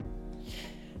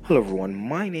Hello everyone,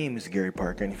 my name is Gary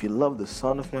Parker, and if you love the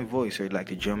sound of my voice or you'd like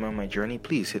to join me on my journey,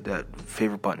 please hit that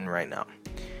favorite button right now.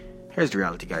 Here's the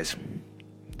reality, guys.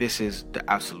 This is the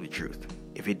absolute truth.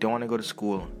 If you don't want to go to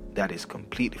school, that is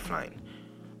completely fine.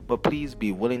 But please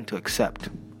be willing to accept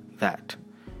that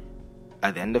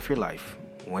at the end of your life,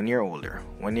 when you're older,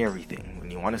 when you're everything, when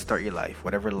you want to start your life,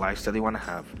 whatever lifestyle you want to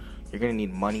have, you're going to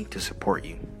need money to support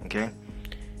you, okay?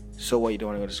 So what, you don't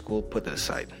want to go to school? Put that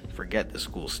aside. Forget the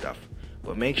school stuff.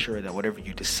 But make sure that whatever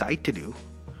you decide to do,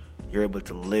 you're able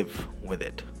to live with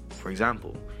it. For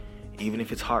example, even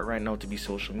if it's hot right now to be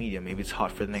social media, maybe it's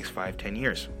hot for the next 5-10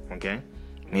 years, okay?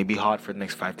 Maybe hot for the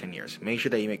next 5-10 years. Make sure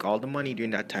that you make all the money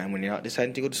during that time when you're not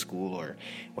deciding to go to school or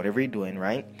whatever you're doing,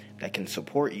 right? That can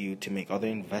support you to make other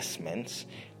investments,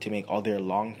 to make other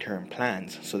long-term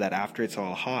plans, so that after it's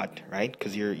all hot, right?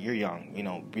 Because you're young,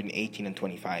 between 18 and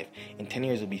 25. In 10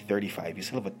 years, you'll be 35. You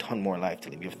still have a ton more life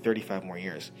to live. You have 35 more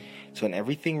years. So when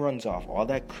everything runs off, all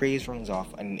that craze runs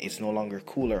off, and it's no longer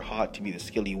cool or hot to be the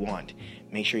skill you want,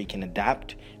 make sure you can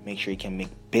adapt. Make sure you can make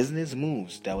business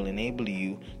moves that will enable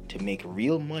you to make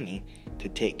real money to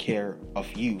take care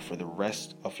of you for the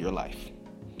rest of your life.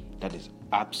 That is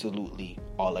absolutely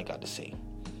all I got to say.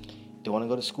 Don't want to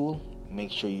go to school?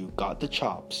 Make sure you got the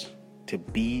chops to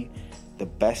be the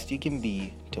best you can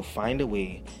be, to find a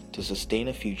way to sustain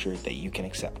a future that you can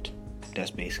accept.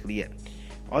 That's basically it.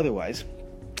 Otherwise,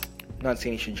 I'm not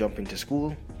saying you should jump into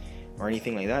school or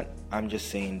anything like that. I'm just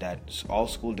saying that all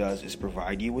school does is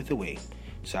provide you with a way.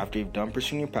 So after you've done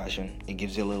pursuing your passion, it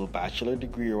gives you a little bachelor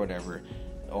degree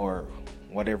or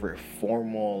whatever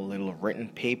formal little written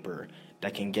paper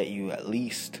that can get you at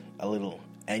least a little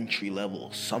entry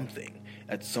level something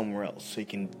at somewhere else, so you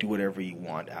can do whatever you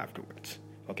want afterwards.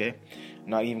 Okay? I'm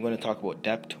not even going to talk about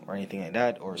debt or anything like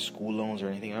that, or school loans or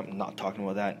anything. I'm not talking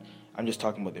about that. I'm just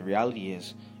talking about the reality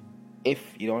is,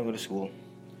 if you don't want to go to school,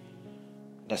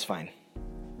 that's fine.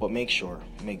 But make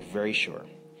very sure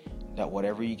that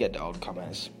whatever you get the outcome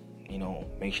as,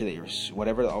 make sure that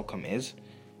whatever the outcome is,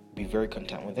 be very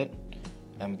content with it,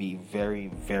 and be very,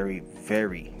 very,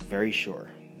 very, very sure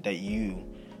that you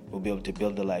will be able to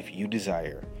build the life you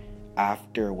desire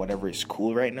after whatever is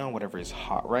cool right now, whatever is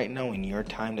hot right now in your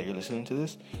time that you're listening to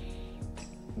this,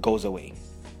 goes away.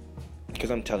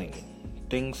 Because I'm telling you,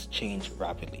 things change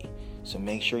rapidly. So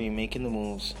make sure you're making the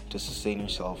moves to sustain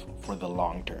yourself for the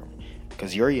long term.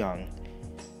 Because you're young,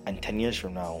 and 10 years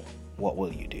from now, what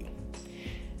will you do?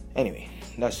 Anyway,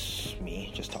 that's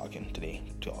me just talking today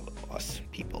to all of us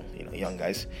people, young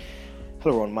guys.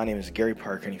 Hello everyone, my name is Gary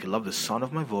Parker, and if you love the sound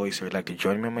of my voice or you'd like to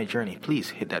join me on my journey, please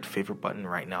hit that favorite button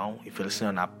right now. If you're listening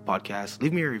on Apple Podcasts,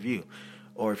 leave me a review.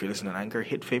 Or if you're listening on Anchor,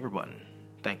 hit favorite button.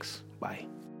 Thanks. Bye.